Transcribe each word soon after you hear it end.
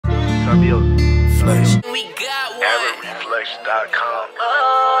Reflex. We got one. Reflex.com.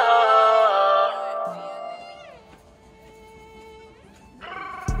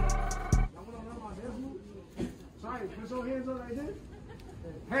 Sorry, put your hands up like this.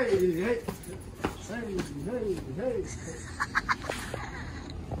 Hey.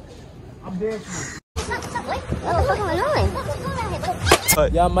 I'm dancing. What the fuck am I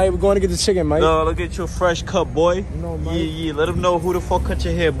doing? Yeah, mate, we're going to get the chicken, mate. No, look at your fresh cut, boy. You know, mate. Yeah. Let them know who the fuck cut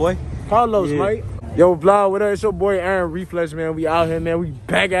your hair, boy. Carlos, Yeah. mate. Yo, vlog, what up? It's your boy Aaron Reflex, man. We out here, man. We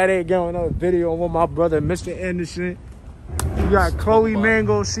back at it again with another video with my brother, Mr. Anderson. We got Chloe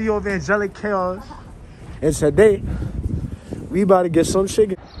Mango, CEO of Angelic Chaos. And today, we about to get some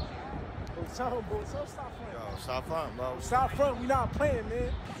chicken. Stop front, bro. Stop front. We not playing,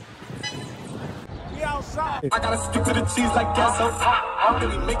 man. We outside. I gotta stick to the cheese like that, so I'm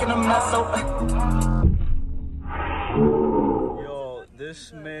really making a mess, so Yo,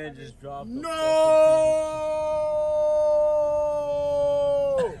 this man just dropped the This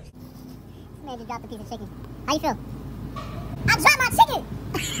man just dropped a piece of chicken. How you feel? I dropped my chicken!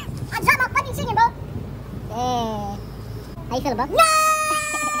 I dropped my fucking chicken, bro! Yeah. How you feeling, bro? No!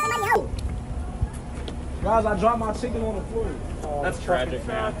 Somebody help! Guys, I dropped my chicken on the floor. That's tragic,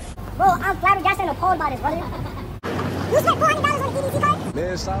 man. Bro, I'm flabbergasted and appalled by this, brother. You spent $400 on the EBT card?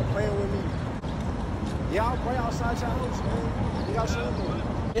 Man, stop playing with me. Yeah, I'll play outside your house, man. You got something.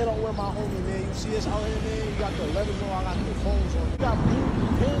 They don't wear my homie, man. You see us out here, man. You got the 11s on, I got the phones on. You got blue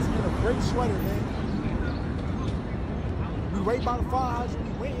pants and a great sweater, man. We right by the fire house, we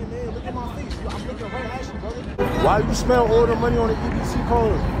waiting, man. Look at my face. I'm looking right at you, brother. Why you spend all the money on the EBT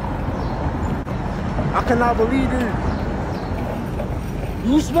card? I cannot believe it.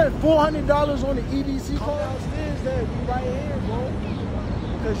 You spent $400 on the EBT card downstairs, that we right here, bro.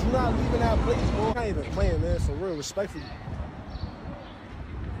 Because you're not leaving that place, bro. I ain't even playing, man, for real, respectfully.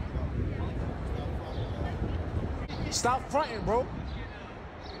 Stop fronting, bro.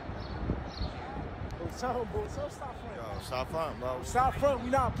 Tell him, bro. Stop fronting. Yo, stop front, bro. Stop fronting.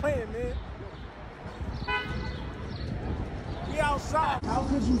 We not playing, man. We outside. How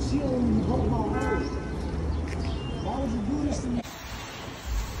could you chill when you broke my heart? Why would you do this to me?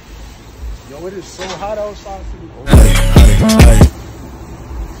 Yo, it is so hot outside for you.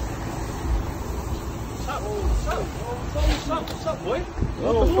 What's up, boy? Yo,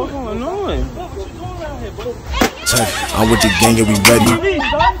 what's going on? What you doing around here, bro? I'm with the gang and we ready.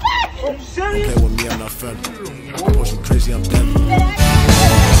 Are you serious? Okay, with me, I'm not friendly. I'm pushing crazy, I'm deadly.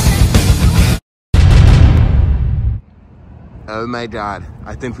 Oh my God,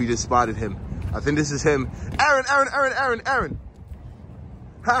 I think we just spotted him. I think this is him. Aaron.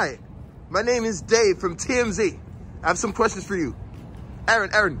 Hi, my name is Dave from TMZ. I have some questions for you.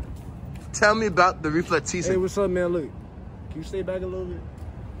 Aaron, tell me about the Reflex season. Hey, what's up, man? Look, can you stay back a little bit?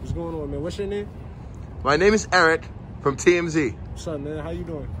 What's going on, man? What's your name? My name is Eric from TMZ. What's up, man? How you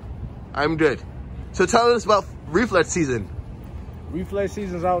doing? I'm good. So tell us about Reflex season. Reflex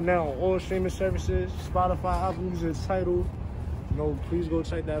season's out now on all streaming services, Spotify, Apple Music, Tidal. You know, please go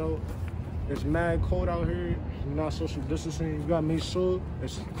check that out. It's mad cold out here. You're not social distancing. You gotta make sure.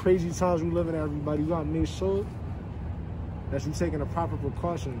 It's crazy times we living in, everybody. You gotta make sure that you're taking the proper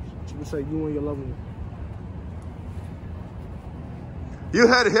precautions to protect you and your loved one. You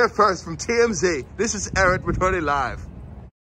heard it here first from TMZ. This is Eric returning live.